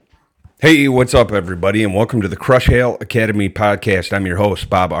Hey, what's up, everybody, and welcome to the Crush Hail Academy podcast. I'm your host,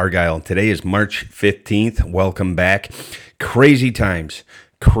 Bob Argyle, and today is March 15th. Welcome back. Crazy times,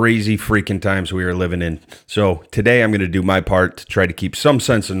 crazy freaking times we are living in. So today I'm going to do my part to try to keep some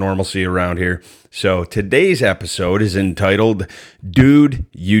sense of normalcy around here. So today's episode is entitled, Dude,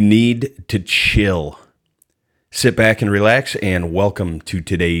 You Need to Chill. Sit back and relax, and welcome to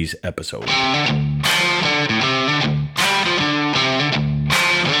today's episode.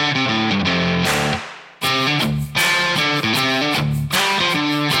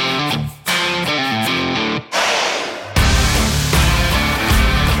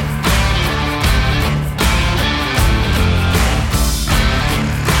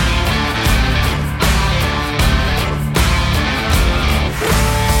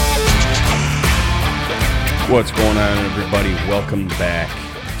 What's going on, everybody? Welcome back.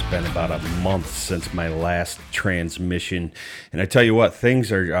 It's been about a month since my last transmission, and I tell you what, things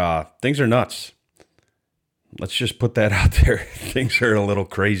are nuts. Let's just put that out there. Things are a little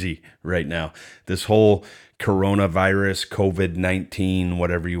crazy right now. This whole coronavirus, COVID-19,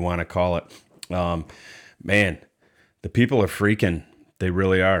 whatever you want to call it, man, the people are freaking. They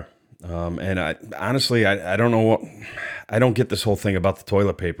really are. And I honestly, I don't know what, I don't get this whole thing about the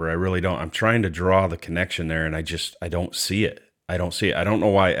toilet paper. I really don't. I'm trying to draw the connection there, and I don't see it. I don't see it. I don't know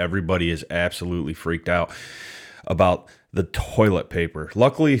why everybody is absolutely freaked out about the toilet paper.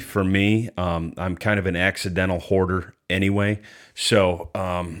 Luckily for me, I'm kind of an accidental hoarder anyway. So,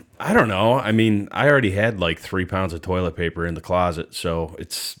 I don't know. I mean, I already had like 3 pounds of toilet paper in the closet, so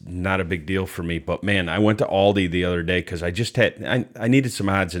it's not a big deal for me. But man, I went to Aldi the other day because I needed some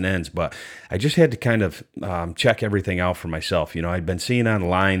odds and ends, but I just had to kind of check everything out for myself. You know, I'd been seeing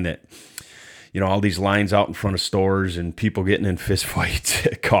online that, you know, all these lines out in front of stores and people getting in fist fights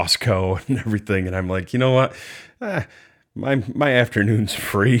at Costco and everything. And I'm like, you know what? My afternoon's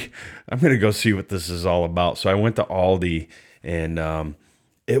free. I'm going to go see what this is all about. So I went to Aldi, and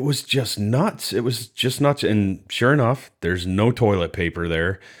it was just nuts. It was just nuts. And sure enough, there's no toilet paper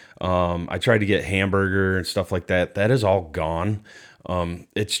there. I tried to get hamburger and stuff like that. That is all gone.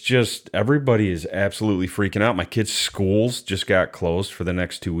 It's just, everybody is absolutely freaking out. My kids' schools just got closed for the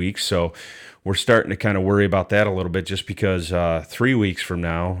next 2 weeks. So we're starting to kind of worry about that a little bit, just because 3 weeks from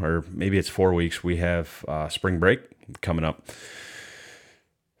now, or maybe it's 4 weeks, we have spring break coming up.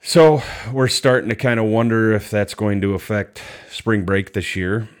 So we're starting to kind of wonder if that's going to affect spring break this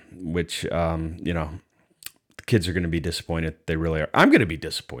year, which, you know, the kids are going to be disappointed. They really are. I'm going to be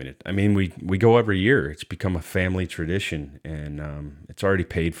disappointed. I mean, we go every year. It's become a family tradition, and it's already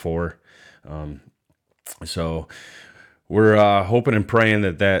paid for. So we're hoping and praying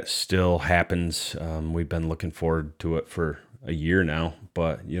that still happens. We've been looking forward to it for a year now,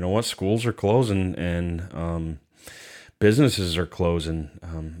 but you know what? Schools are closing, and businesses are closing.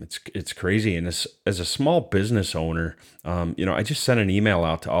 It's crazy. And as a small business owner, you know, I just sent an email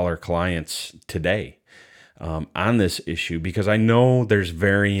out to all our clients today on this issue, because I know there's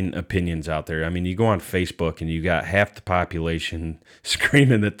varying opinions out there. I mean, you go on Facebook and you got half the population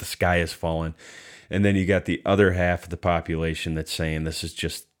screaming that the sky is falling. And then you got the other half of the population that's saying this is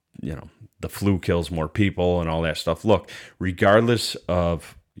just, you know, the flu kills more people and all that stuff. Look, regardless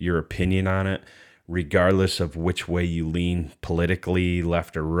of your opinion on it, regardless of which way you lean politically,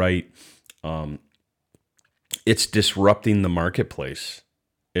 left or right, it's disrupting the marketplace.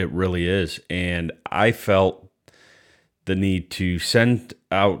 It really is. And I felt the need to send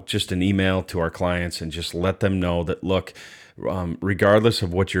out just an email to our clients and just let them know that, look, regardless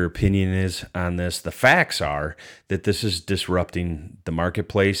of what your opinion is on this, the facts are that this is disrupting the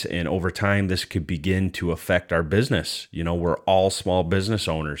marketplace, and over time this could begin to affect our business. You know, we're all small business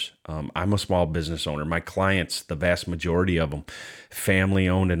owners. I'm a small business owner. My clients, the vast majority of them, family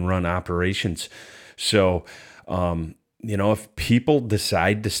owned and run operations. So, you know, if people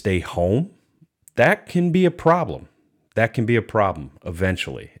decide to stay home, that can be a problem. That can be a problem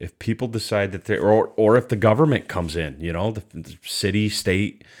eventually. If people decide that or if the government comes in, you know, the city,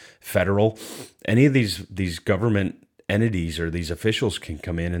 state, federal, any of these government entities or these officials can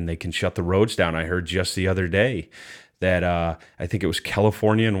come in and they can shut the roads down. I heard just the other day that I think it was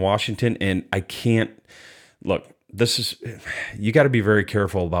California and Washington, and I can't look. You got to be very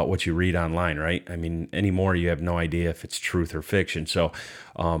careful about what you read online, right? I mean, anymore, you have no idea if it's truth or fiction. So,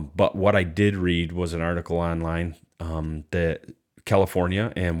 but what I did read was an article online that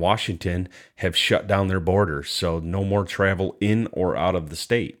California and Washington have shut down their borders. So no more travel in or out of the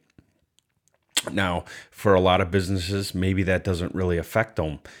state. Now, for a lot of businesses, maybe that doesn't really affect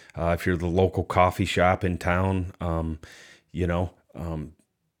them. If you're the local coffee shop in town, you know,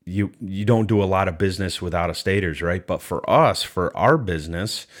 you don't do a lot of business with out-of-staters, right? But for us, for our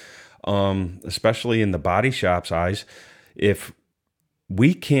business, especially in the body shop's eyes, if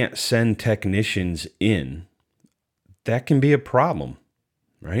we can't send technicians in, that can be a problem,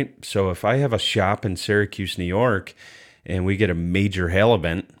 right? So if I have a shop in Syracuse, New York, and we get a major hail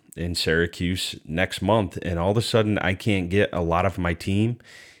event in Syracuse next month, and all of a sudden I can't get a lot of my team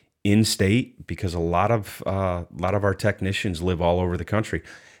in state because a lot of our technicians live all over the country,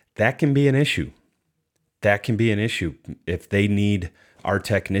 that can be an issue. That can be an issue if they need our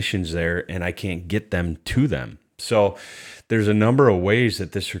technicians there and I can't get them to them. So there's a number of ways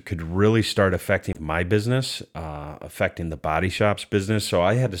that this could really start affecting my business, affecting the body shop's business. So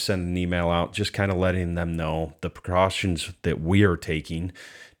I had to send an email out just kind of letting them know the precautions that we are taking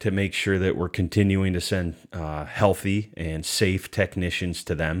to make sure that we're continuing to send healthy and safe technicians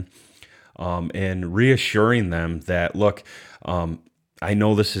to them, and reassuring them that, look, I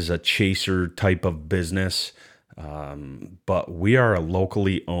know this is a chaser type of business, but we are a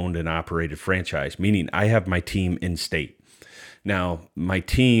locally owned and operated franchise, meaning I have my team in state. Now, my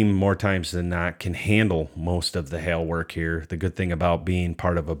team, more times than not, can handle most of the hail work here. The good thing about being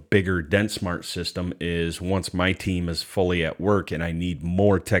part of a bigger DentSmart system is once my team is fully at work and I need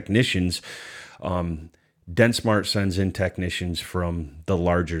more technicians, DentSmart sends in technicians from the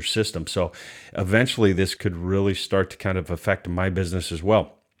larger system. So eventually this could really start to kind of affect my business as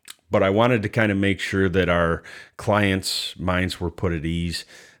well. But I wanted to kind of make sure that our clients' minds were put at ease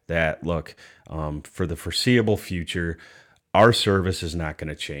that, look, for the foreseeable future, our service is not going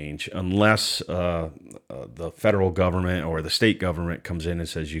to change unless the federal government or the state government comes in and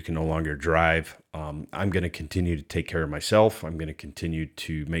says you can no longer drive. I'm going to continue to take care of myself. I'm going to continue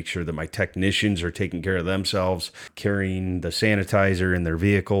to make sure that my technicians are taking care of themselves, carrying the sanitizer in their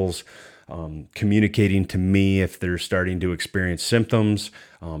vehicles, communicating to me if they're starting to experience symptoms,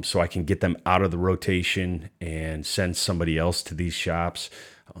 so I can get them out of the rotation and send somebody else to these shops.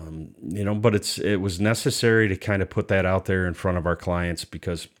 But it was necessary to kind of put that out there in front of our clients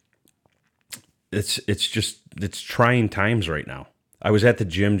because it's trying times right now. I was at the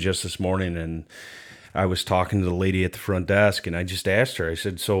gym just this morning and I was talking to the lady at the front desk and I just asked her, I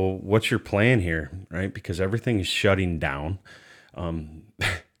said, so what's your plan here? Right? Because everything is shutting down.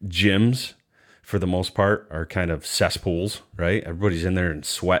 Gyms, for the most part, are kind of cesspools, right? Everybody's in there and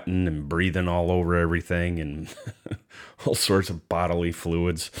sweating and breathing all over everything and all sorts of bodily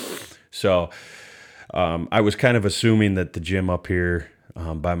fluids. So I was kind of assuming that the gym up here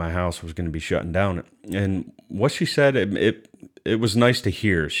by my house was going to be shutting down. And what she said, it was nice to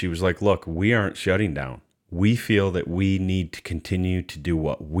hear. She was like, look, we aren't shutting down. We feel that we need to continue to do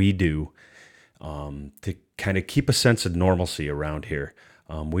what we do to kind of keep a sense of normalcy around here.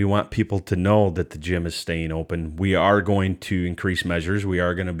 We want people to know that the gym is staying open. We are going to increase measures. We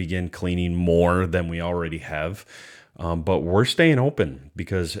are going to begin cleaning more than we already have. But we're staying open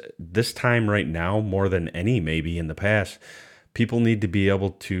because this time right now, more than any maybe in the past, people need to be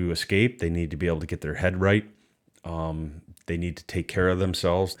able to escape. They need to be able to get their head right. They need to take care of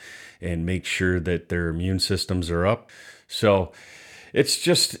themselves and make sure that their immune systems are up. So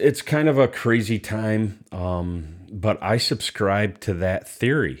it's kind of a crazy time. But I subscribe to that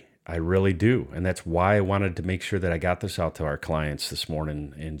theory. I really do. And that's why I wanted to make sure that I got this out to our clients this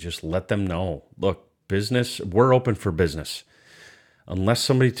morning and just let them know, look, business, we're open for business. Unless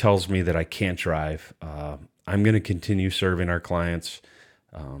somebody tells me that I can't drive, I'm going to continue serving our clients.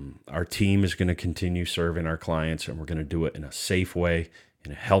 Our team is going to continue serving our clients, and we're going to do it in a safe way,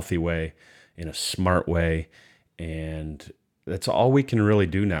 in a healthy way, in a smart way. And that's all we can really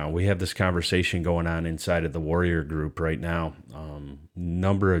do now. We have this conversation going on inside of the Warrior Group right now.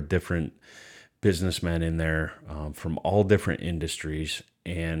 Number of different businessmen in there from all different industries.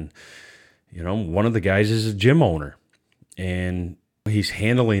 And, one of the guys is a gym owner. And he's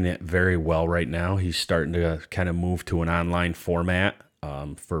handling it very well right now. He's starting to kind of move to an online format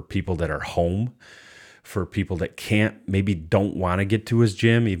for people that are home. For people that maybe don't want to get to his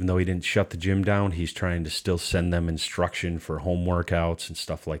gym, even though he didn't shut the gym down, he's trying to still send them instruction for home workouts and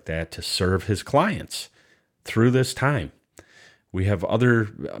stuff like that to serve his clients through this time. We have other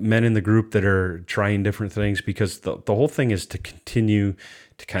men in the group that are trying different things because the whole thing is to continue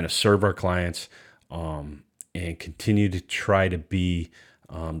to kind of serve our clients and continue to try to be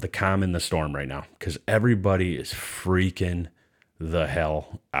the calm in the storm right now because everybody is freaking the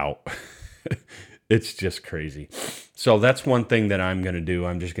hell out. It's just crazy. So that's one thing that I'm going to do.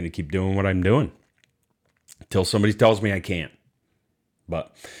 I'm just going to keep doing what I'm doing until somebody tells me I can't.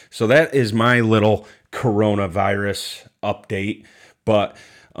 But so that is my little coronavirus update. But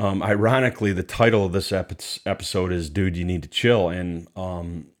ironically, the title of this episode is "Dude, You Need to Chill." And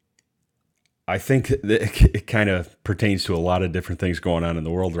I think that it kind of pertains to a lot of different things going on in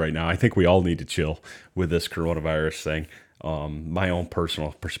the world right now. I think we all need to chill with this coronavirus thing. My own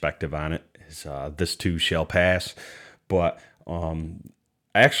personal perspective on it is this too shall pass. But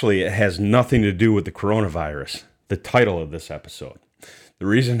actually, it has nothing to do with the coronavirus, the title of this episode. The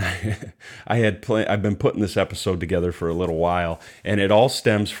reason I've been putting this episode together for a little while, and it all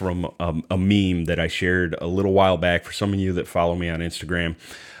stems from a meme that I shared a little while back. For some of you that follow me on Instagram,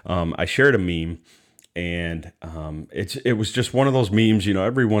 I shared a meme, and it was just one of those memes. You know,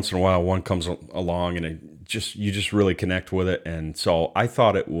 every once in a while, one comes along, and you just really connect with it. And so I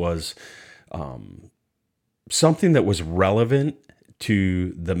thought it was something that was relevant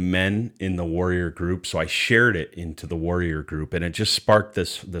to the men in the warrior group. So I shared it into the warrior group, and it just sparked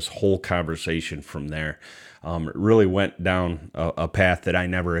this whole conversation from there. It really went down a path that I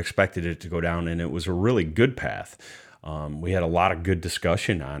never expected it to go down, and it was a really good path. We had a lot of good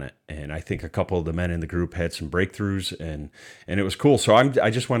discussion on it, and I think a couple of the men in the group had some breakthroughs, and it was cool. So I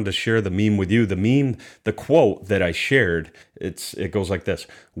just wanted to share the meme with you. The quote that I shared, it goes like this: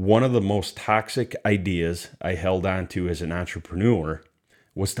 one of the most toxic ideas I held on to as an entrepreneur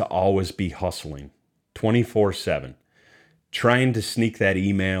was to always be hustling 24/7. Trying to sneak that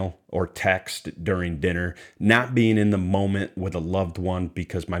email or text during dinner, not being in the moment with a loved one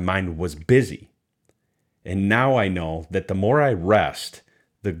because my mind was busy. And now I know that the more I rest,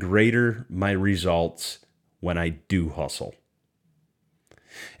 the greater my results when I do hustle.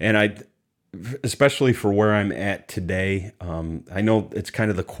 And especially for where I'm at today, I know it's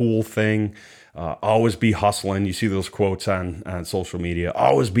kind of the cool thing. Always be hustling. You see those quotes on social media,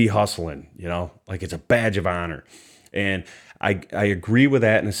 always be hustling, like it's a badge of honor. And I agree with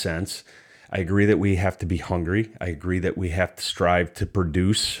that in a sense. I agree that we have to be hungry. I agree that we have to strive to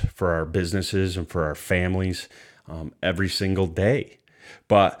produce for our businesses and for our families every single day.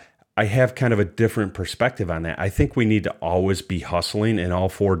 But I have kind of a different perspective on that. I think we need to always be hustling in all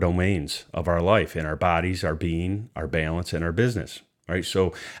four domains of our life, in our bodies, our being, our balance, and our business. Right?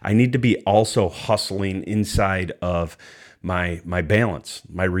 So I need to be also hustling inside of my balance,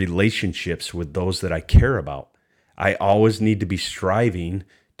 my relationships with those that I care about. I always need to be striving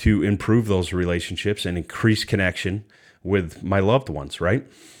to improve those relationships and increase connection with my loved ones, right?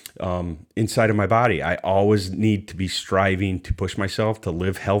 Inside of my body, I always need to be striving to push myself to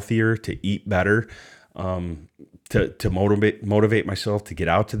live healthier, to eat better, to motivate myself to get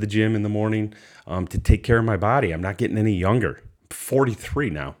out to the gym in the morning, to take care of my body. I'm not getting any younger. I'm 43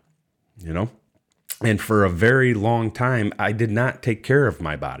 now, and for a very long time, I did not take care of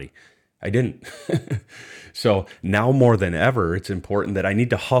my body. I didn't. So now more than ever, it's important that I need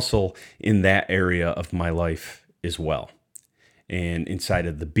to hustle in that area of my life as well, and inside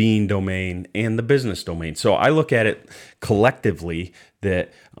of the being domain and the business domain. So I look at it collectively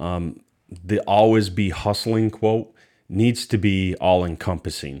that the always be hustling quote needs to be all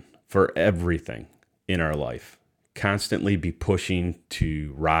encompassing for everything in our life. Constantly be pushing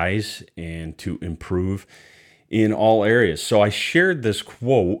to rise and to improve in all areas. So I shared this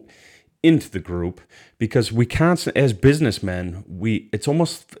quote into the group because as businessmen, it's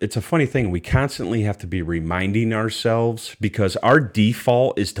a funny thing. We constantly have to be reminding ourselves because our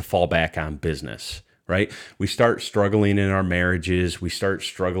default is to fall back on business, right? We start struggling in our marriages. We start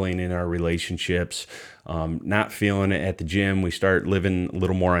struggling in our relationships, not feeling it at the gym. We start living a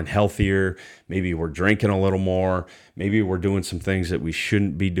little more unhealthier. Maybe we're drinking a little more. Maybe we're doing some things that we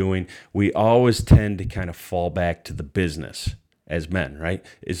shouldn't be doing. We always tend to kind of fall back to the business as men, right?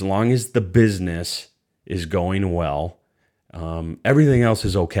 As long as the business is going well, everything else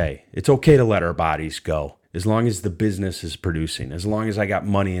is okay. It's okay to let our bodies go as long as the business is producing, as long as I got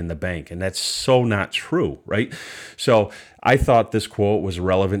money in the bank. And that's so not true, right? So I thought this quote was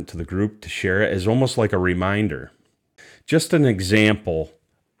relevant to the group to share it as almost like a reminder. Just an example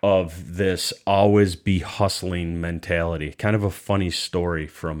of this always be hustling mentality. Kind of a funny story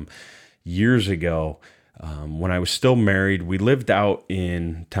from years ago. When I was still married, we lived out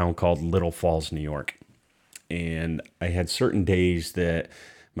in a town called Little Falls, New York. And I had certain days that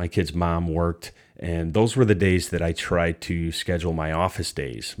my kid's mom worked, and those were the days that I tried to schedule my office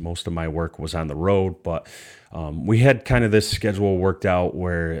days. Most of my work was on the road, but we had kind of this schedule worked out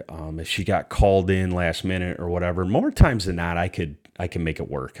where if she got called in last minute or whatever, more times than not, I can make it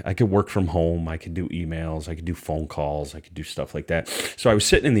work. I could work from home. I could do emails. I could do phone calls. I could do stuff like that. So I was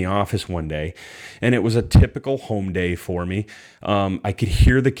sitting in the office one day, and it was a typical home day for me. I could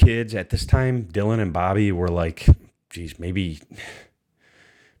hear the kids at this time. Dylan and Bobby were like, geez, maybe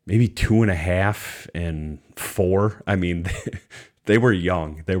 2.5 and 4. I mean, they were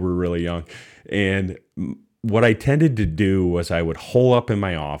young. They were really young. And what I tended to do was I would hole up in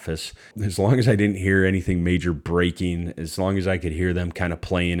my office as long as I didn't hear anything major breaking, as long as I could hear them kind of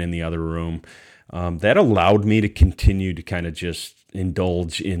playing in the other room. That allowed me to continue to kind of just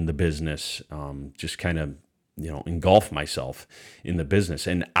indulge in the business, just kind of, engulf myself in the business,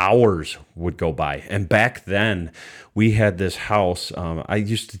 and hours would go by. And back then we had this house. I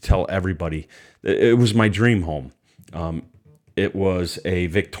used to tell everybody it was my dream home. It was a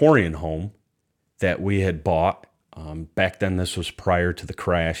Victorian home that we had bought. Back then, this was prior to the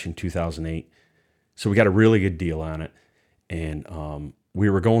crash in 2008. So we got a really good deal on it. And we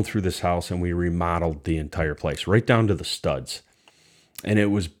were going through this house and we remodeled the entire place, right down to the studs. And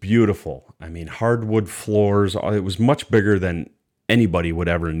it was beautiful. I mean, hardwood floors. It was much bigger than anybody would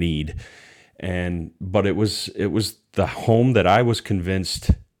ever need. But it was the home that I was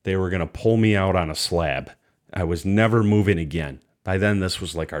convinced they were going to pull me out on a slab. I was never moving again. By then, this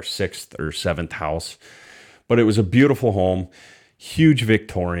was like our 6th or 7th house. But it was a beautiful home, huge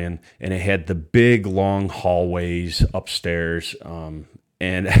Victorian, and it had the big, long hallways upstairs.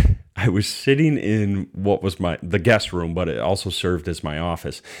 And I was sitting in what was the guest room, but it also served as my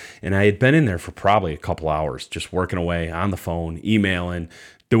office. And I had been in there for probably a couple hours, just working away on the phone, emailing,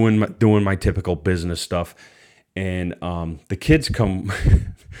 doing my typical business stuff. And the kids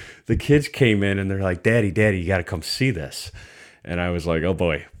came in and they're like, Daddy, you got to come see this. And I was like, oh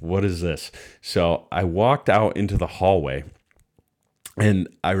boy, what is this? So I walked out into the hallway and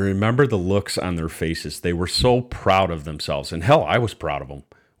I remember the looks on their faces. They were so proud of themselves. And hell, I was proud of them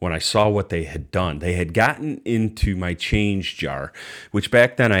when I saw what they had done. They had gotten into my change jar, which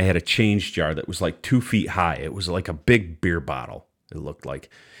back then I had a change jar that was like 2 feet high. It was like a big beer bottle, it looked like.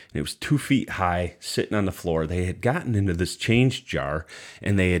 And it was 2 feet high, sitting on the floor. They had gotten into this change jar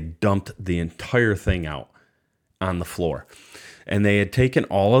and they had dumped the entire thing out on the floor. And they had taken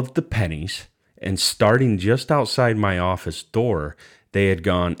all of the pennies and starting just outside my office door, they had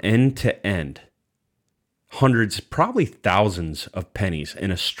gone end to end, hundreds, probably thousands of pennies in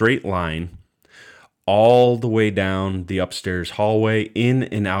a straight line, all the way down the upstairs hallway, in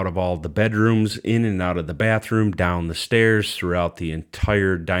and out of all the bedrooms, in and out of the bathroom, down the stairs, throughout the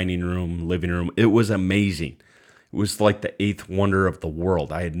entire dining room, living room. It was amazing. It was like the 8th wonder of the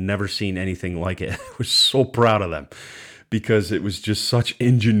world. I had never seen anything like it. I was so proud of them because it was just such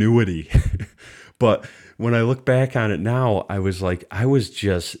ingenuity. But when I look back on it now, I was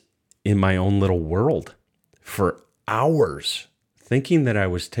just in my own little world for hours, thinking that I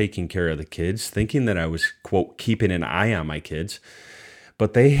was taking care of the kids, thinking that I was, quote, keeping an eye on my kids.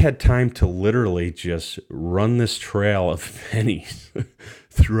 But they had time to literally just run this trail of pennies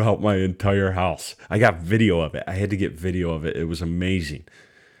throughout my entire house. I got video of it. I had to get video of it. It was amazing.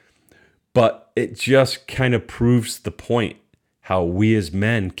 But it just kind of proves the point how we as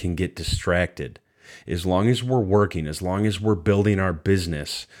men can get distracted. As long as we're working, as long as we're building our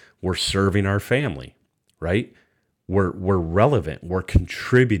business, we're serving our family, right? We're relevant. We're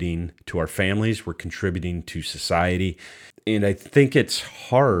contributing to our families. We're contributing to society. And I think it's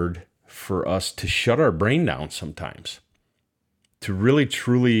hard for us to shut our brain down sometimes, to really,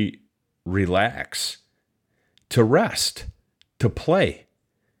 truly relax, to rest, to play.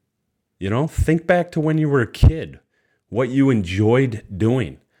 Think back to when you were a kid, what you enjoyed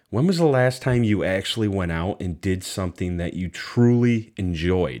doing. When was the last time you actually went out and did something that you truly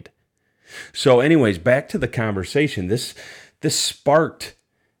enjoyed? So anyways, back to the conversation. This sparked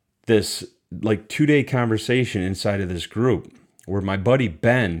this like 2-day conversation inside of this group where my buddy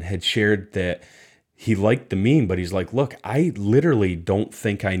Ben had shared that he liked the meme, but he's like, look, I literally don't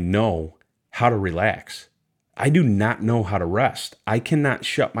think I know how to relax. I do not know how to rest. I cannot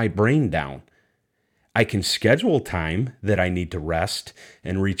shut my brain down. I can schedule time that I need to rest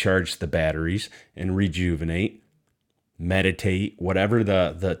and recharge the batteries and rejuvenate, meditate, whatever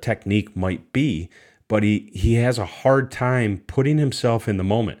the technique might be. But he has a hard time putting himself in the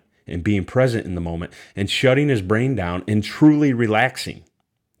moment and being present in the moment and shutting his brain down and truly relaxing,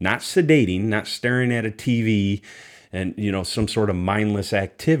 not sedating, not staring at a TV and, some sort of mindless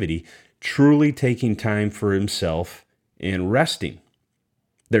activity, truly taking time for himself and resting.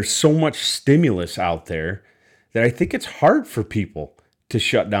 There's so much stimulus out there that I think it's hard for people to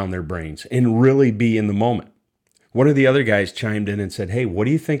shut down their brains and really be in the moment. One of the other guys chimed in and said, hey, what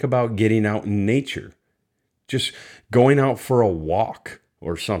do you think about getting out in nature? Just going out for a walk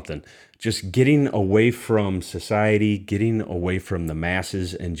or something. Just getting away from society, getting away from the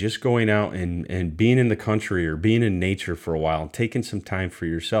masses, and just going out and being in the country or being in nature for a while and taking some time for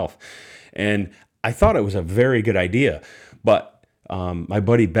yourself. And I thought it was a very good idea. But my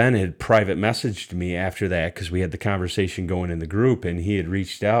buddy Ben had private messaged me after that because we had the conversation going in the group, and he had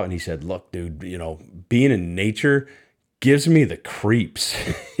reached out and he said, "Look, dude, being in nature gives me the creeps."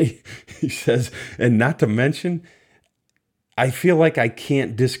 He says, and not to mention, I feel like I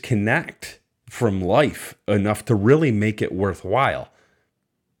can't disconnect from life enough to really make it worthwhile.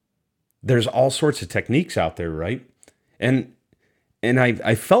 There's all sorts of techniques out there, right? And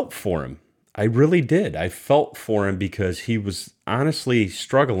I felt for him. I really did. I felt for him because he was honestly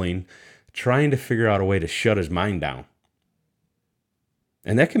struggling, trying to figure out a way to shut his mind down.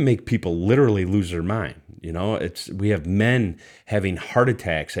 And that can make people literally lose their mind. We have men having heart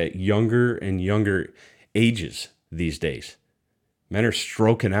attacks at younger and younger ages these days. Men are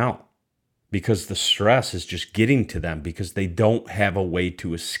stroking out because the stress is just getting to them because they don't have a way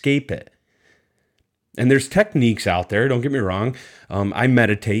to escape it. And there's techniques out there, don't get me wrong. I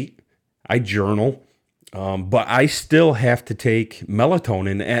meditate, I journal, but I still have to take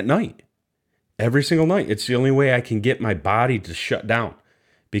melatonin at night, every single night. It's the only way I can get my body to shut down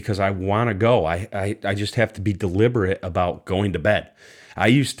because I want to go. I just have to be deliberate about going to bed. I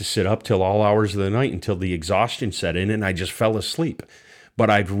used to sit up till all hours of the night until the exhaustion set in and I just fell asleep. But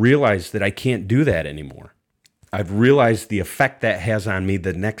I've realized that I can't do that anymore. I've realized the effect that has on me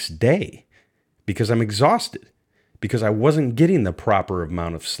the next day because I'm exhausted, because I wasn't getting the proper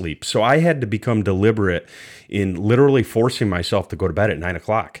amount of sleep. So I had to become deliberate in literally forcing myself to go to bed at 9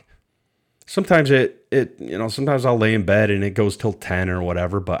 o'clock. Sometimes sometimes I'll lay in bed and it goes till 10 or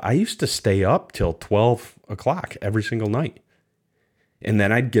whatever, but I used to stay up till 12 o'clock every single night. And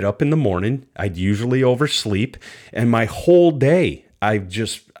then I'd get up in the morning, I'd usually oversleep, and my whole day, I'd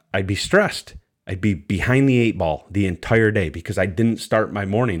be stressed. I'd be behind the 8 ball the entire day because I didn't start my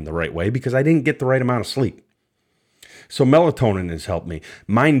morning the right way because I didn't get the right amount of sleep. So melatonin has helped me.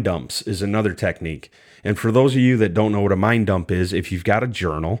 Mind dumps is another technique. And for those of you that don't know what a mind dump is, if you've got a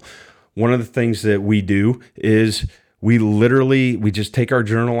journal, one of the things that we do is we just take our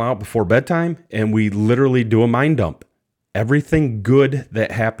journal out before bedtime and we literally do a mind dump. Everything good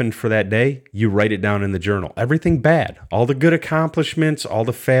that happened for that day, you write it down in the journal. Everything bad, all the good accomplishments, all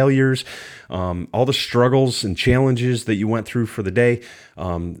the failures, all the struggles and challenges that you went through for the day,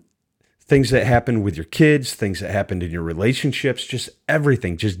 things that happened with your kids, things that happened in your relationships, just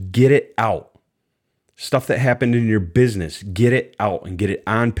everything. Just get it out. Stuff that happened in your business, get it out and get it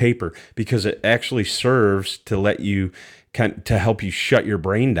on paper because it actually serves to help you shut your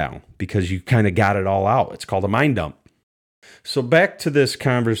brain down because you kind of got it all out. It's called a mind dump. So back to this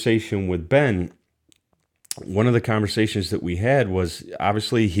conversation with Ben, one of the conversations that we had was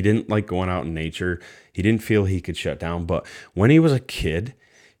obviously he didn't like going out in nature. He didn't feel he could shut down. But when he was a kid,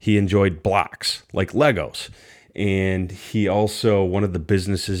 he enjoyed blocks like Legos. And he also, one of the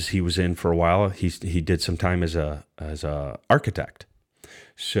businesses he was in for a while, he did some time as a architect.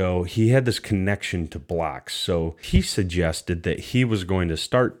 So he had this connection to blocks. So he suggested that he was going to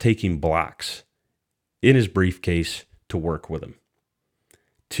start taking blocks in his briefcase to work with him,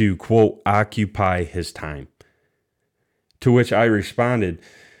 to, quote, occupy his time. To which I responded,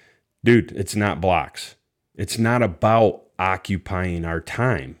 dude, it's not blocks. It's not about occupying our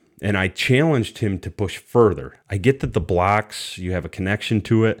time. And I challenged him to push further. I get that the blocks, you have a connection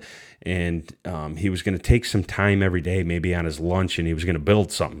to it, and he was going to take some time every day, maybe on his lunch, and he was going to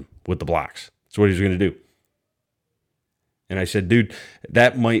build something with the blocks. That's what he was going to do. And I said, dude,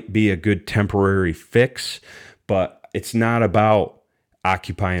 that might be a good temporary fix, but it's not about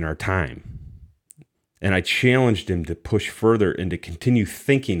occupying our time. And I challenged him to push further and to continue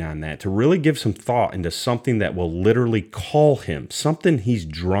thinking on that, to really give some thought into something that will literally call him, something he's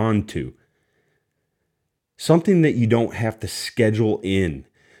drawn to, something that you don't have to schedule in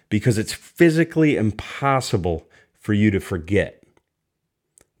because it's physically impossible for you to forget.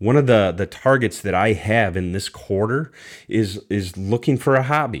 One of the targets that I have in this quarter is looking for a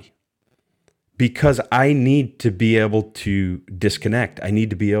hobby. Because I need to be able to disconnect. I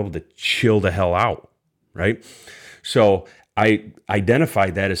need to be able to chill the hell out, right? So I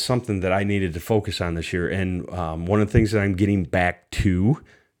identified that as something that I needed to focus on this year. And one of the things that I'm getting back to,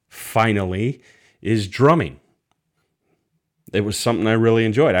 finally, is drumming. It was something I really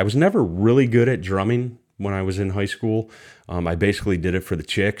enjoyed. I was never really good at drumming when I was in high school. I basically did it for the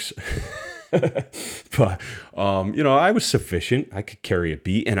chicks. But, I was sufficient. I could carry a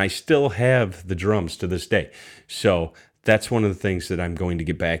beat, and I still have the drums to this day. So that's one of the things that I'm going to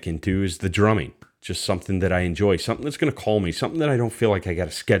get back into is the drumming. Just something that I enjoy, something that's going to call me, something that I don't feel like I got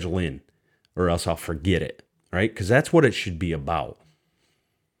to schedule in or else I'll forget it, right? Because that's what it should be about.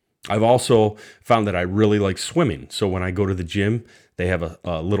 I've also found that I really like swimming. So when I go to the gym, they have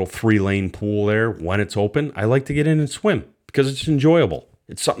a little 3-lane pool there. When it's open, I like to get in and swim because it's enjoyable.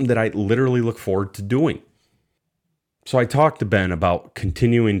 It's something that I literally look forward to doing. So I talked to Ben about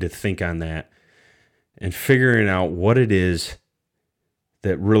continuing to think on that and figuring out what it is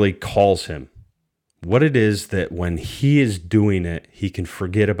that really calls him. What it is that when he is doing it, he can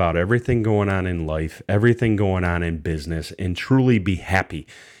forget about everything going on in life, everything going on in business, and truly be happy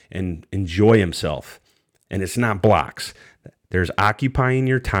and enjoy himself. And it's not blocks. There's occupying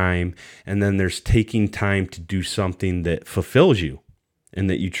your time, and then there's taking time to do something that fulfills you and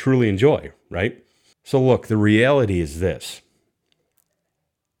that you truly enjoy, right? So look, the reality is this.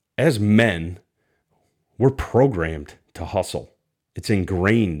 As men, we're programmed to hustle. It's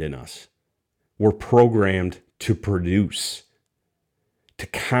ingrained in us. We're programmed to produce, to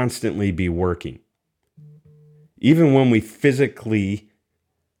constantly be working. Even when we physically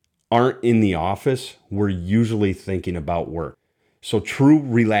aren't in the office, we're usually thinking about work. So true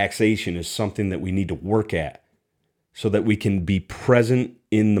relaxation is something that we need to work at so that we can be present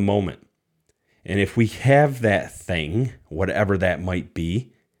in the moment. And if we have that thing, whatever that might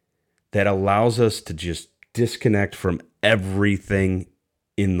be, that allows us to just disconnect from everything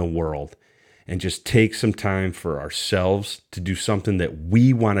in the world and just take some time for ourselves to do something that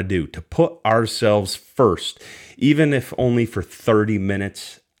we want to do, to put ourselves first, even if only for 30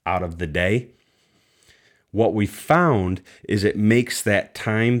 minutes out of the day, what we found is it makes that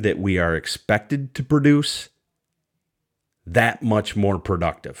time that we are expected to produce that much more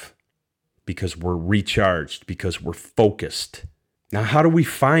productive because we're recharged, because we're focused. Now, how do we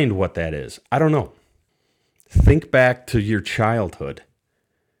find what that is? I don't know. Think back to your childhood.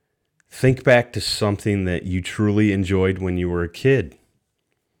 Think back to something that you truly enjoyed when you were a kid.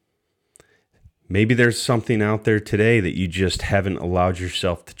 Maybe there's something out there today that you just haven't allowed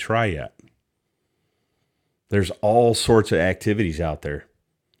yourself to try yet. There's all sorts of activities out there,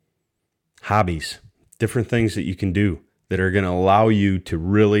 hobbies, different things that you can do that are going to allow you to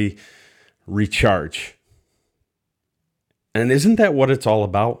really recharge. And isn't that what it's all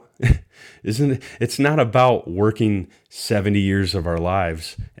about? Isn't it? It's not about working 70 years of our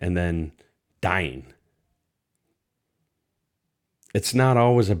lives and then dying. It's not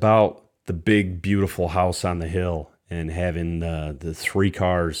always about the big, beautiful house on the hill and having the 3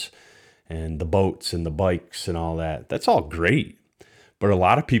 cars and the boats and the bikes and all that. That's all great. But a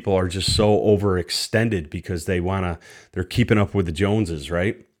lot of people are just so overextended because they're keeping up with the Joneses,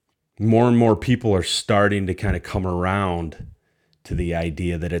 right? More and more people are starting to kind of come around to the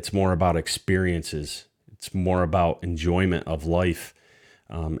idea that it's more about experiences. It's more about enjoyment of life.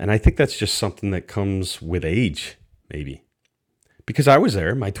 And I think that's just something that comes with age, maybe. Because I was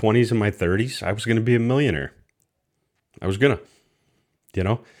there, my 20s and my 30s, I was going to be a millionaire. I was going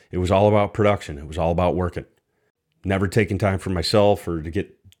to, it was all about production. It was all about working. Never taking time for myself or to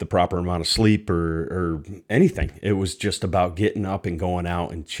get the proper amount of sleep or anything. It was just about getting up and going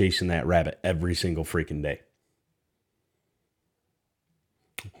out and chasing that rabbit every single freaking day.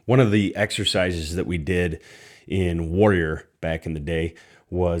 One of the exercises that we did in Warrior back in the day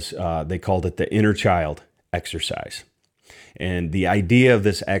was they called it the inner child exercise. And the idea of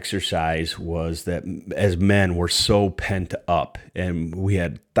this exercise was that as men, we're so pent up, and we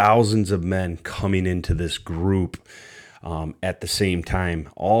had thousands of men coming into this group at the same time,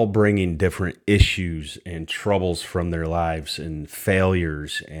 all bringing different issues and troubles from their lives and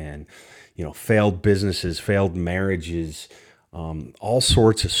failures and, failed businesses, failed marriages, all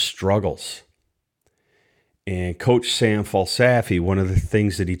sorts of struggles. And Coach Sam Falsafi, one of the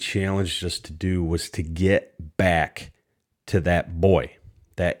things that he challenged us to do was to get back to that boy,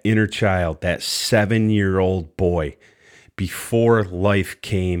 that inner child, that 7-year-old boy before life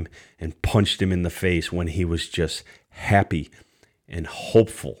came and punched him in the face, when he was just happy and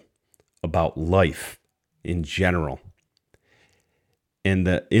hopeful about life in general. And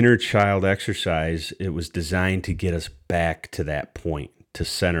the inner child exercise, it was designed to get us back to that point, to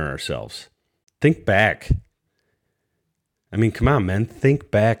center ourselves. Think back. I mean, come on, man.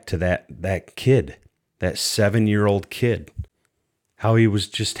 Think back to that kid, that 7-year-old kid, how he was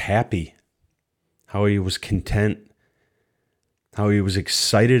just happy, how he was content, how he was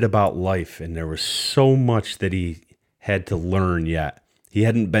excited about life. And there was so much that he had to learn yet. He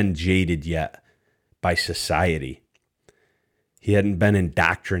hadn't been jaded yet by society. He hadn't been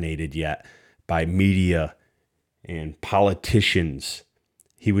indoctrinated yet by media and politicians.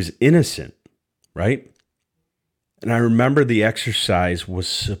 He was innocent, right? And I remember the exercise was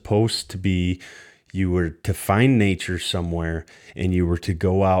supposed to be, you were to find nature somewhere and you were to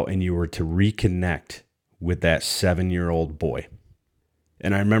go out and you were to reconnect with that 7-year-old boy.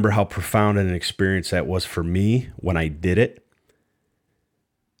 And I remember how profound an experience that was for me when I did it.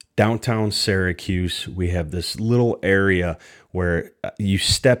 downtown Syracuse. We have this little area where you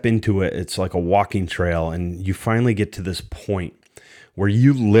step into it. It's like a walking trail, and you finally get to this point where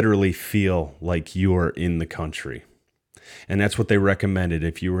you literally feel like you are in the country. And that's what they recommended.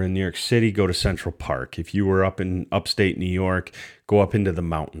 If you were in New York City, go to Central Park. If you were up in upstate New York, go up into the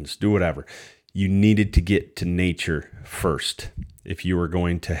mountains, do whatever. You needed to get to nature first if you were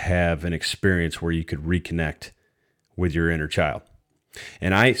going to have an experience where you could reconnect with your inner child.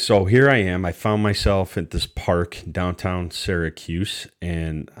 And so here I am. I found myself at this park downtown Syracuse,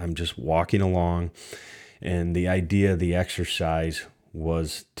 and I'm just walking along. And the idea of the exercise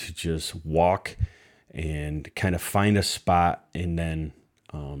was to just walk and kind of find a spot and then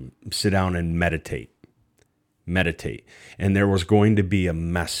sit down and meditate. And there was going to be a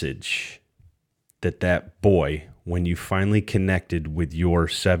message that boy, when you finally connected with your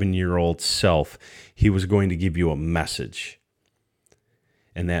 7-year-old self, he was going to give you a message.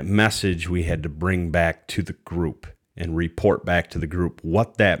 And that message we had to bring back to the group and report back to the group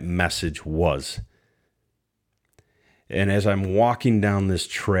what that message was. And as I'm walking down this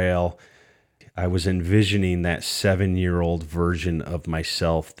trail, I was envisioning that 7-year-old version of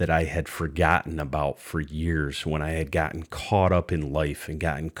myself that I had forgotten about for years, when I had gotten caught up in life and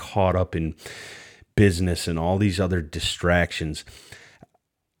gotten caught up in business and all these other distractions.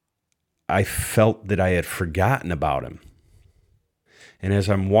 I felt that I had forgotten about him. And as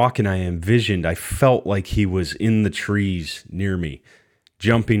I'm walking, I felt like he was in the trees near me,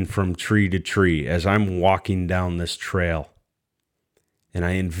 jumping from tree to tree as I'm walking down this trail. And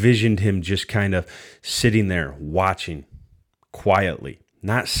I envisioned him just kind of sitting there watching quietly,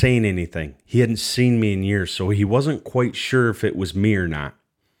 not saying anything. He hadn't seen me in years, so he wasn't quite sure if it was me or not.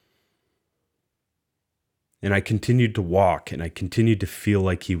 And I continued to walk, and I continued to feel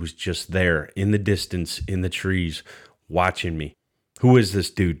like he was just there in the distance, in the trees, watching me. Who is this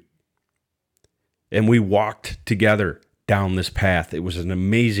dude? And we walked together down this path. It was an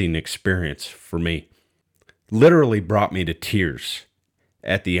amazing experience for me. Literally brought me to tears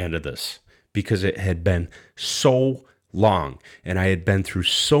at the end of this, because it had been so long and I had been through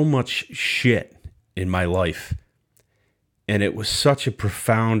so much shit in my life. And it was such a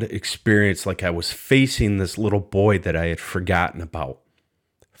profound experience, like I was facing this little boy that I had forgotten about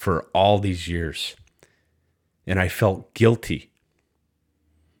for all these years. And I felt guilty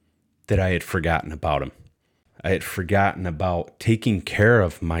that I had forgotten about him. I had forgotten about taking care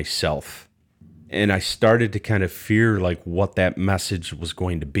of myself. And I started to kind of fear like what that message was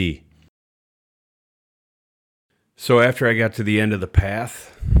going to be. So after I got to the end of the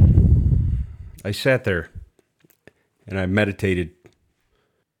path, I sat there and I meditated.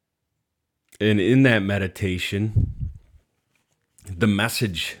 And in that meditation, the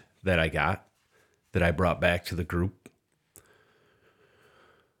message that I got, that I brought back to the group,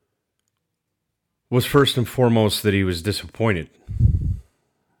 was first and foremost that he was disappointed.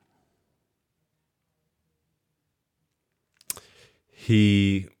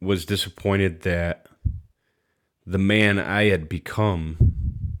 He was disappointed that the man I had become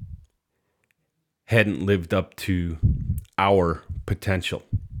hadn't lived up to our potential.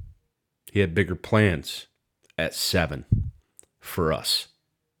 He had bigger plans at 7 for us.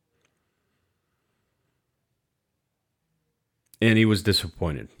 And he was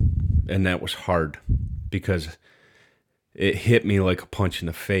disappointed. And that was hard, because it hit me like a punch in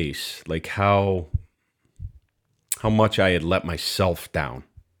the face, like how much I had let myself down.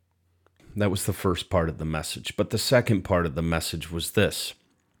 That was the first part of the message. But the second part of the message was this,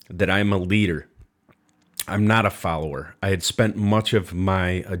 that I'm a leader. I'm not a follower. I had spent much of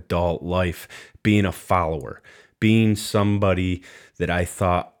my adult life being a follower, being somebody that I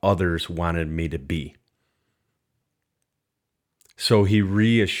thought others wanted me to be. So he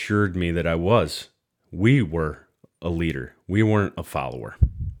reassured me that we were a leader. We weren't a follower.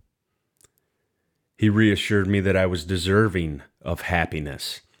 He reassured me that I was deserving of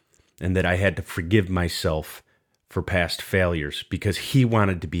happiness and that I had to forgive myself for past failures, because he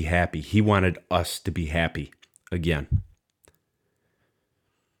wanted to be happy. He wanted us to be happy again.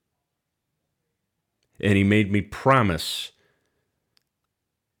 And he made me promise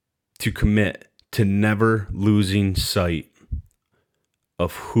to commit to never losing sight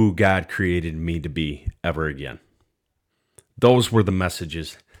of who God created me to be ever again. Those were the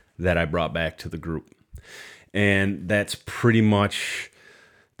messages that I brought back to the group. And that's pretty much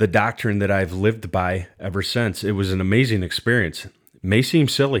the doctrine that I've lived by ever since. It was an amazing experience. It may seem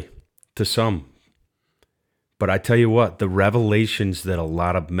silly to some, but I tell you what, the revelations that a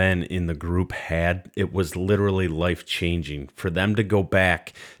lot of men in the group had, it was literally life-changing for them to go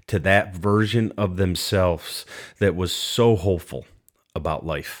back to that version of themselves that was so hopeful about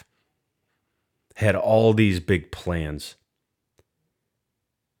life. had all these big plans.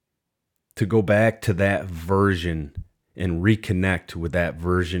 To go back to that version and reconnect with that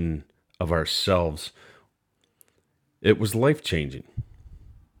version of ourselves, it was life-changing.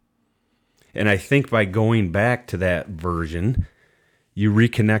 And I think by going back to that version, you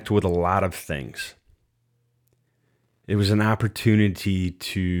reconnect with a lot of things. It was an opportunity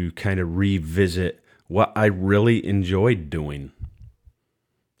to kind of revisit what I really enjoyed doing.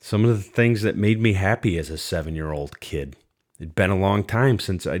 Some of the things that made me happy as a 7-year-old kid. It'd been a long time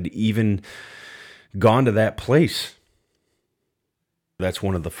since I'd even gone to that place. That's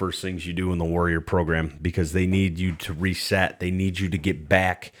one of the first things you do in the Warrior program, because they need you to reset. They need you to get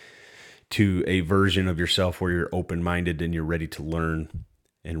back to a version of yourself where you're open-minded and you're ready to learn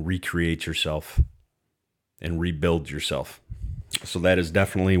and recreate yourself and rebuild yourself. So that is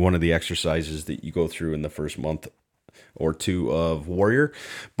definitely one of the exercises that you go through in the first month or two of Warrior.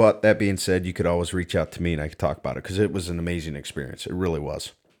 But that being said, you could always reach out to me and I could talk about it, because it was an amazing experience. It really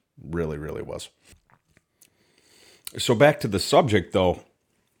was. Really, really was. So back to the subject, though.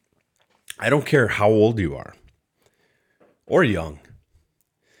 I don't care how old you are or young.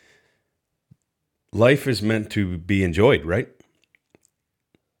 Life is meant to be enjoyed, right?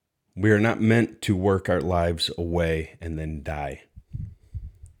 We are not meant to work our lives away and then die.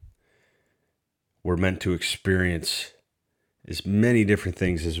 We're meant to experience as many different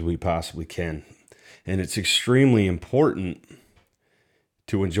things as we possibly can. And it's extremely important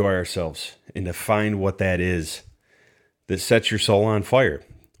to enjoy ourselves and to find what that is that sets your soul on fire.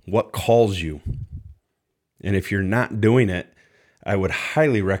 What calls you? And if you're not doing it, I would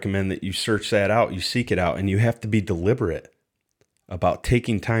highly recommend that you search that out, you seek it out, and you have to be deliberate about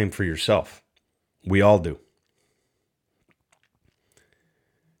taking time for yourself. We all do.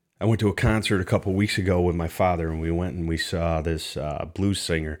 I went to a concert a couple weeks ago with my father, and we went and we saw this blues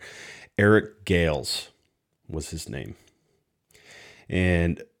singer. Eric Gales was his name.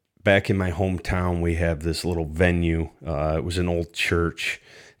 And back in my hometown, we have this little venue. It was an old church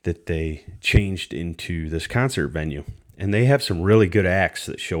that they changed into this concert venue. And they have some really good acts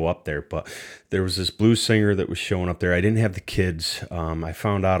that show up there. But there was this blues singer that was showing up there. I didn't have the kids. I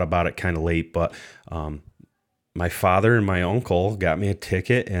found out about it kind of late. But my father and my uncle got me a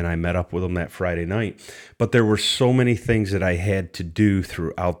ticket, and I met up with them that Friday night. But there were so many things that I had to do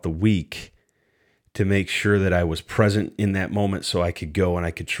throughout the week to make sure that I was present in that moment so I could go and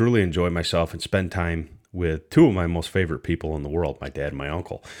I could truly enjoy myself and spend time with two of my most favorite people in the world, my dad and my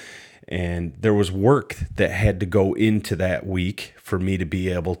uncle. And there was work that had to go into that week for me to be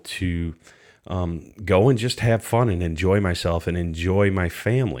able to go and just have fun and enjoy myself and enjoy my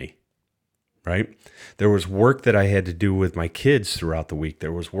family, right? There was work that I had to do with my kids throughout the week.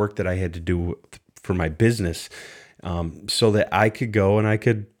 There was work that I had to do for my business so that I could go and I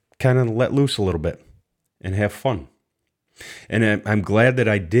could kind of let loose a little bit and have fun. And I'm glad that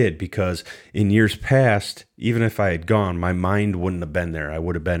I did, because in years past, even if I had gone, my mind wouldn't have been there. I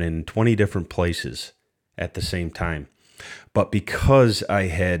would have been in 20 different places at the same time. But because I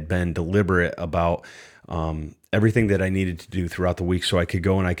had been deliberate about everything that I needed to do throughout the week so I could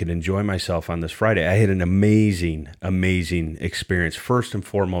go and I could enjoy myself on this Friday, I had an amazing, amazing experience. First and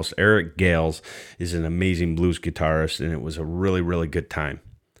foremost, Eric Gales is an amazing blues guitarist, and it was a really, really good time.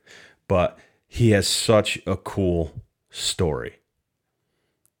 But he has such a cool story.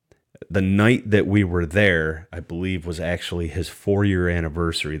 The night that we were there, I believe, was actually his 4-year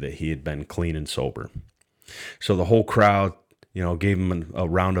anniversary that he had been clean and sober. So the whole crowd, gave him a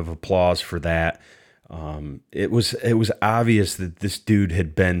round of applause for that. It was obvious that this dude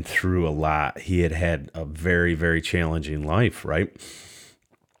had been through a lot. He had a very, very challenging life, right?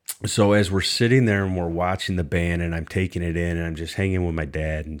 So as we're sitting there and we're watching the band and I'm taking it in and I'm just hanging with my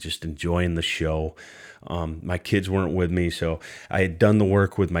dad and just enjoying the show. My kids weren't with me, so I had done the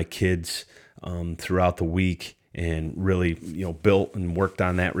work with my kids throughout the week and really, built and worked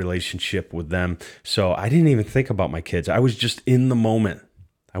on that relationship with them. So I didn't even think about my kids. I was just in the moment.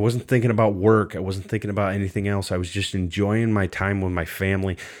 I wasn't thinking about work. I wasn't thinking about anything else. I was just enjoying my time with my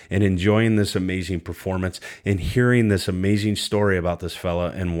family and enjoying this amazing performance and hearing this amazing story about this fella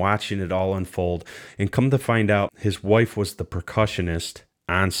and watching it all unfold. And come to find out, his wife was the percussionist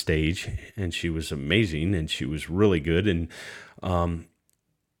on stage, and she was amazing and she was really good. And,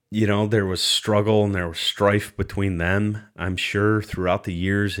 there was struggle and there was strife between them, I'm sure, throughout the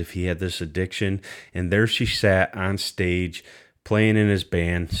years if he had this addiction. And there she sat on stage playing in his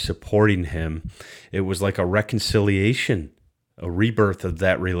band, supporting him. It was like a reconciliation, a rebirth of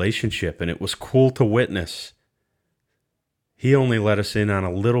that relationship, and it was cool to witness. He only let us in on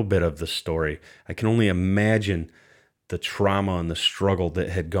a little bit of the story. I can only imagine the trauma and the struggle that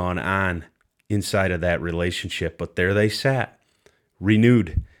had gone on inside of that relationship. But there they sat,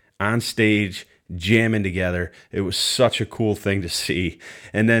 renewed, on stage, jamming together. It was such a cool thing to see.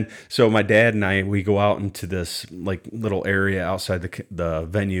 And then, so my dad and I, we go out into this like little area outside the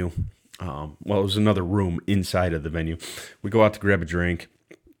venue. Well, it was another room inside of the venue. We go out to grab a drink,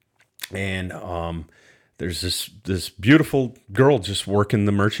 and there's this beautiful girl just working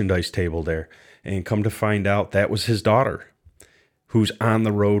the merchandise table there. And come to find out, that was his daughter, who's on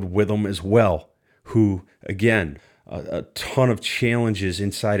the road with him as well, who, again, a ton of challenges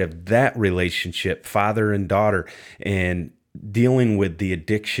inside of that relationship, father and daughter, and dealing with the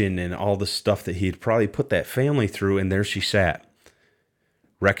addiction and all the stuff that he had probably put that family through. And there she sat,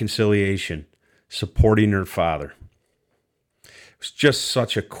 reconciliation, supporting her father. It was just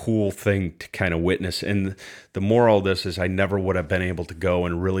such a cool thing to kind of witness. And the moral of this is I never would have been able to go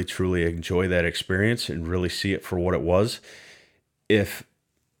and really, truly enjoy that experience and really see it for what it was if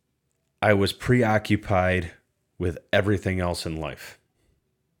I was preoccupied with everything else in life.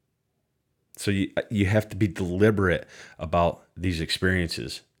 So you have to be deliberate about these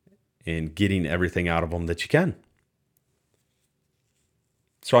experiences and getting everything out of them that you can.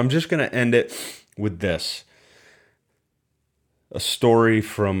 So I'm just going to end it with this. A story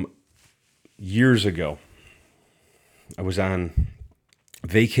from years ago. I was on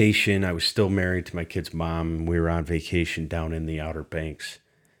vacation. I was still married to my kid's mom, and we were on vacation down in the Outer Banks.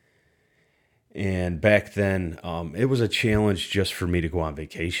 And back then, it was a challenge just for me to go on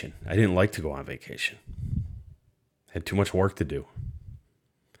vacation. I didn't like to go on vacation. I had too much work to do.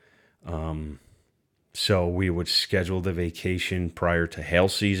 So we would schedule the vacation prior to hail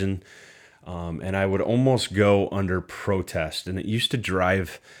season. And I would almost go under protest. And it used to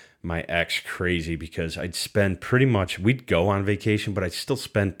drive my ex crazy because we'd go on vacation, but I'd still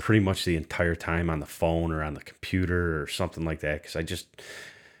spend pretty much the entire time on the phone or on the computer or something like that. Because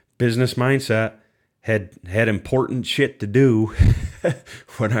business mindset, had important shit to do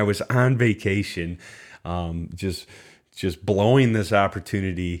when I was on vacation. Just blowing this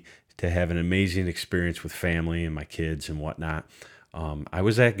opportunity to have an amazing experience with family and my kids and whatnot. I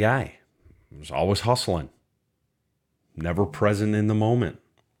was that guy. I was always hustling, never present in the moment.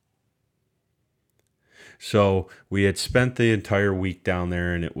 So we had spent the entire week down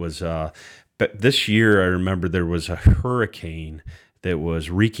there, and it was, but this year I remember there was a hurricane that was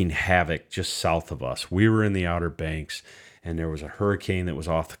wreaking havoc just south of us. We were in the Outer Banks, and there was a hurricane that was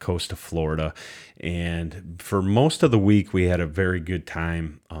off the coast of Florida. And for most of the week, we had a very good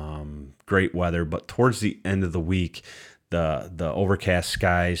time, great weather. But towards the end of the week, the overcast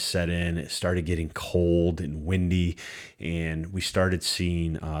skies set in. It started getting cold and windy, and we started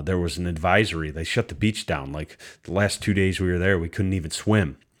seeing there was an advisory. They shut the beach down. Like the last 2 days we were there, we couldn't even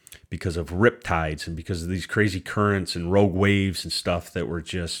swim because of rip tides and because of these crazy currents and rogue waves and stuff that were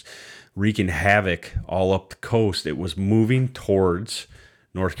just wreaking havoc all up the coast. It was moving towards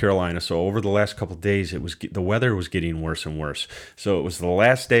North Carolina. So over the last couple of days, the weather was getting worse and worse. So it was the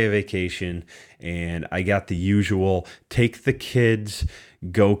last day of vacation, and I got the usual take the kids,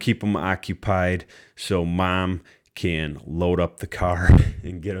 go keep them occupied so mom can load up the car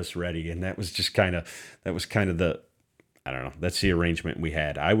and get us ready. And that was kind of the, I don't know, that's the arrangement we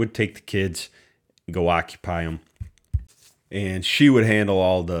had. I would take the kids, go occupy them, and she would handle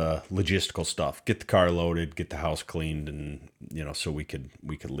all the logistical stuff, get the car loaded, get the house cleaned, and so we could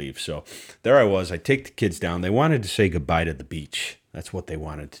leave. So there I was. I take the kids down. They wanted to say goodbye to the beach. That's what they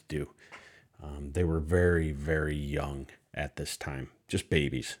wanted to do. They were very, very young at this time, just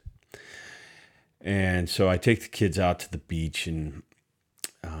babies. And so I take the kids out to the beach, and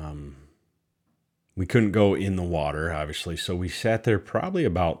we couldn't go in the water, obviously. So we sat there probably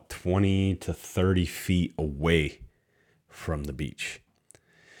about 20 to 30 feet away from the beach,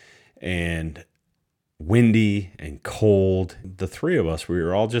 and windy and cold. The three of us, we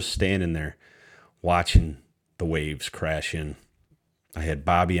were all just standing there watching the waves crash in. I had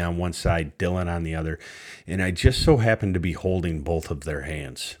Bobby on one side, Dylan on the other, and I just so happened to be holding both of their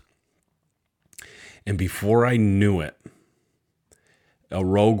hands. And before I knew it, a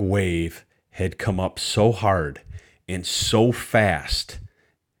rogue wave had come up so hard and so fast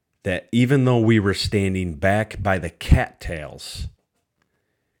that even though we were standing back by the cattails,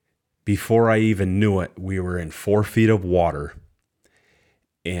 before I even knew it, we were in 4 feet of water,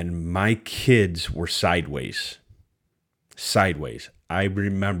 and my kids were sideways. I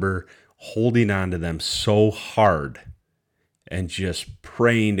remember holding on to them so hard and just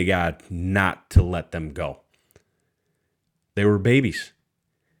praying to God not to let them go. They were babies,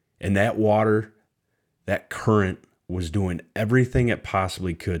 and that water, that current, was doing everything it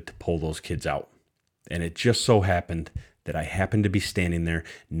possibly could to pull those kids out. And it just so happened that I happened to be standing there,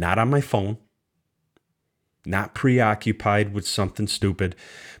 not on my phone, not preoccupied with something stupid,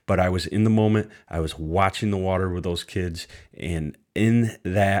 but I was in the moment. I was watching the water with those kids. And in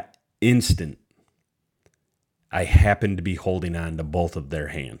that instant, I happened to be holding on to both of their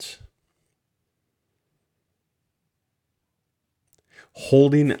hands.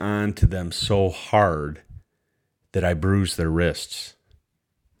 Holding on to them so hard that I bruised their wrists.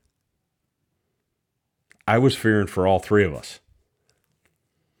 I was fearing for all three of us.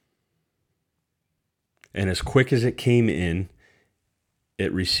 And as quick as it came in,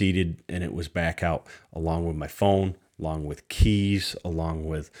 it receded and it was back out, along with my phone, along with keys, along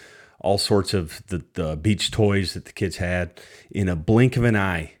with all sorts of the beach toys that the kids had. In a blink of an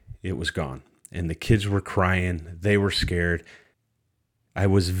eye, it was gone. And the kids were crying. They were scared. I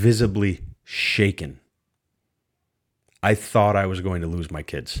was visibly shaken. I thought I was going to lose my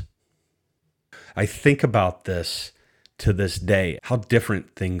kids. I think about this to this day, how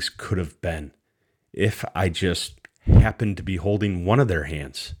different things could have been if I just happened to be holding one of their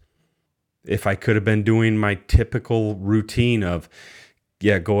hands. If I could have been doing my typical routine of,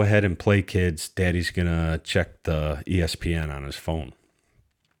 yeah, go ahead and play, kids. Daddy's going to check the ESPN on his phone.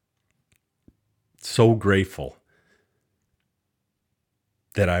 So grateful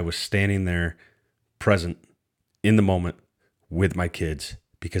that I was standing there present in the moment with my kids,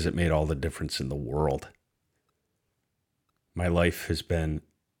 because it made all the difference in the world. My life has been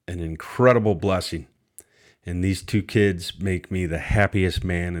an incredible blessing, and these two kids make me the happiest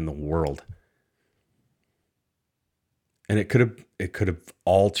man in the world. And it could have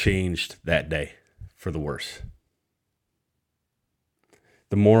all changed that day for the worse.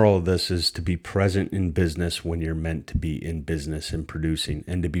 The moral of this is to be present in business when you're meant to be in business and producing,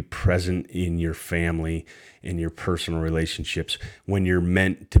 and to be present in your family, in your personal relationships, when you're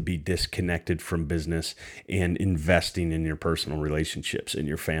meant to be disconnected from business and investing in your personal relationships and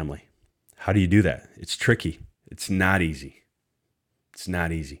your family. How do you do that? It's tricky. It's not easy. It's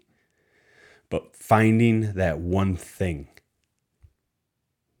not easy. But finding that one thing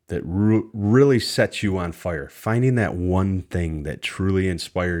that really sets you on fire, finding that one thing that truly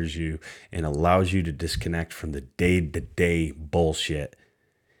inspires you and allows you to disconnect from the day-to-day bullshit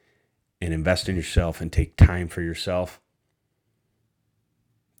and invest in yourself and take time for yourself,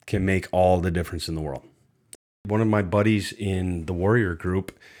 can make all the difference in the world. One of my buddies in the Warrior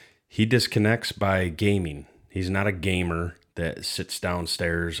group, he disconnects by gaming. He's not a gamer that sits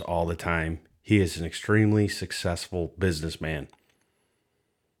downstairs all the time. He is an extremely successful businessman.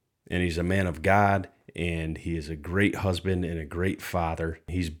 And he's a man of God, and he is a great husband and a great father.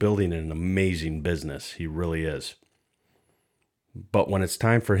 He's building an amazing business. He really is. But when it's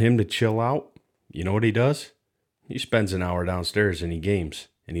time for him to chill out, you know what he does? He spends an hour downstairs and he games,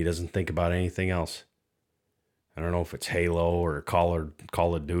 and he doesn't think about anything else. I don't know if it's Halo or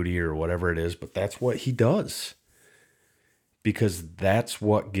Call of Duty or whatever it is, but that's what he does. Because that's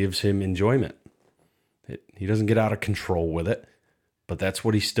what gives him enjoyment. He doesn't get out of control with it. But that's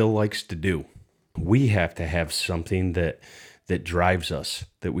what he still likes to do. We have to have something that drives us,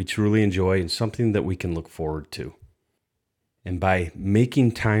 that we truly enjoy, and something that we can look forward to. And by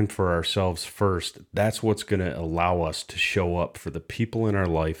making time for ourselves first, that's what's going to allow us to show up for the people in our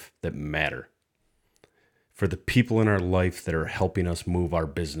life that matter. For the people in our life that are helping us move our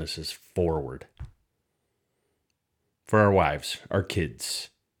businesses forward. For our wives, our kids,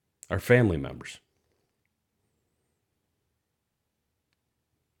 our family members.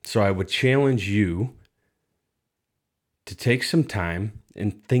 So I would challenge you to take some time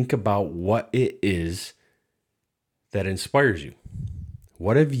and think about what it is that inspires you.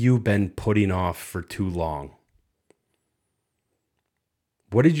 What have you been putting off for too long?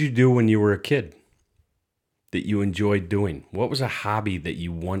 What did you do when you were a kid that you enjoyed doing? What was a hobby that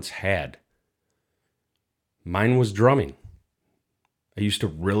you once had? Mine was drumming. I used to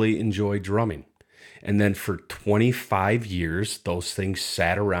really enjoy drumming. And then for 25 years, those things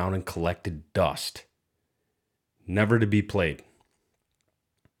sat around and collected dust, never to be played.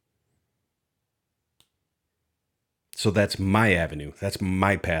 So that's my avenue. That's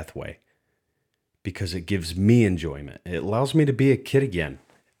my pathway, because it gives me enjoyment. It allows me to be a kid again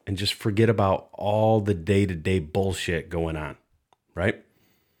and just forget about all the day-to-day bullshit going on, right?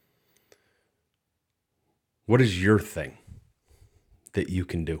 What is your thing that you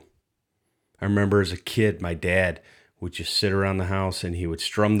can do? I remember as a kid, my dad would just sit around the house and he would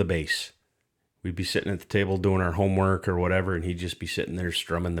strum the bass. We'd be sitting at the table doing our homework or whatever, and he'd just be sitting there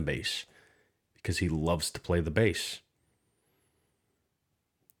strumming the bass because he loves to play the bass.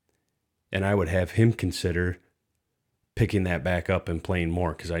 And I would have him consider picking that back up and playing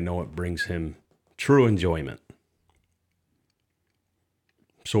more, because I know it brings him true enjoyment.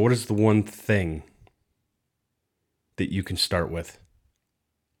 So what is the one thing that you can start with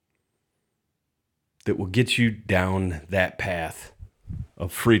that will get you down that path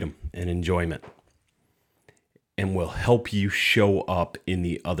of freedom and enjoyment and will help you show up in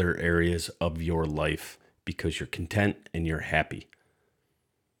the other areas of your life because you're content and you're happy.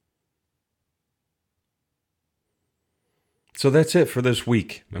 So that's it for this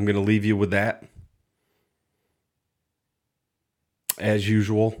week. I'm going to leave you with that. As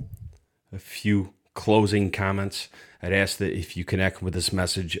usual, a few closing comments. I'd ask that if you connect with this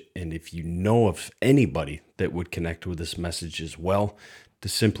message and if you know of anybody that would connect with this message as well, to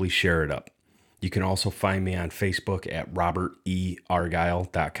simply share it up. You can also find me on Facebook at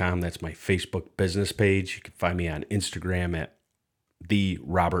robertargyle.com. That's my Facebook business page. You can find me on Instagram at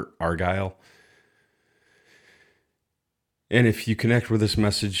 @RobertArgyle. And if you connect with this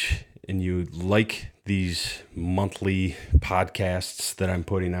message and you like these monthly podcasts that I'm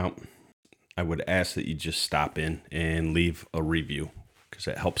putting out, I would ask that you just stop in and leave a review because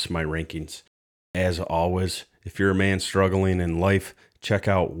that helps my rankings. As always, if you're a man struggling in life, check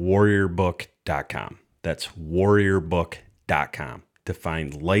out warriorbook.com. That's warriorbook.com to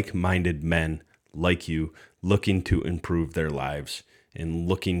find like-minded men like you looking to improve their lives and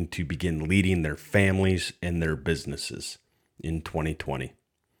looking to begin leading their families and their businesses in 2020.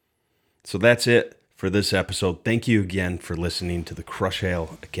 So that's it for this episode. Thank you again for listening to the Crush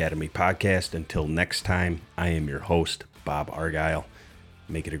Ale Academy podcast. Until next time, I am your host, Bob Argyle.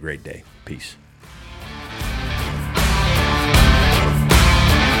 Make it a great day. Peace.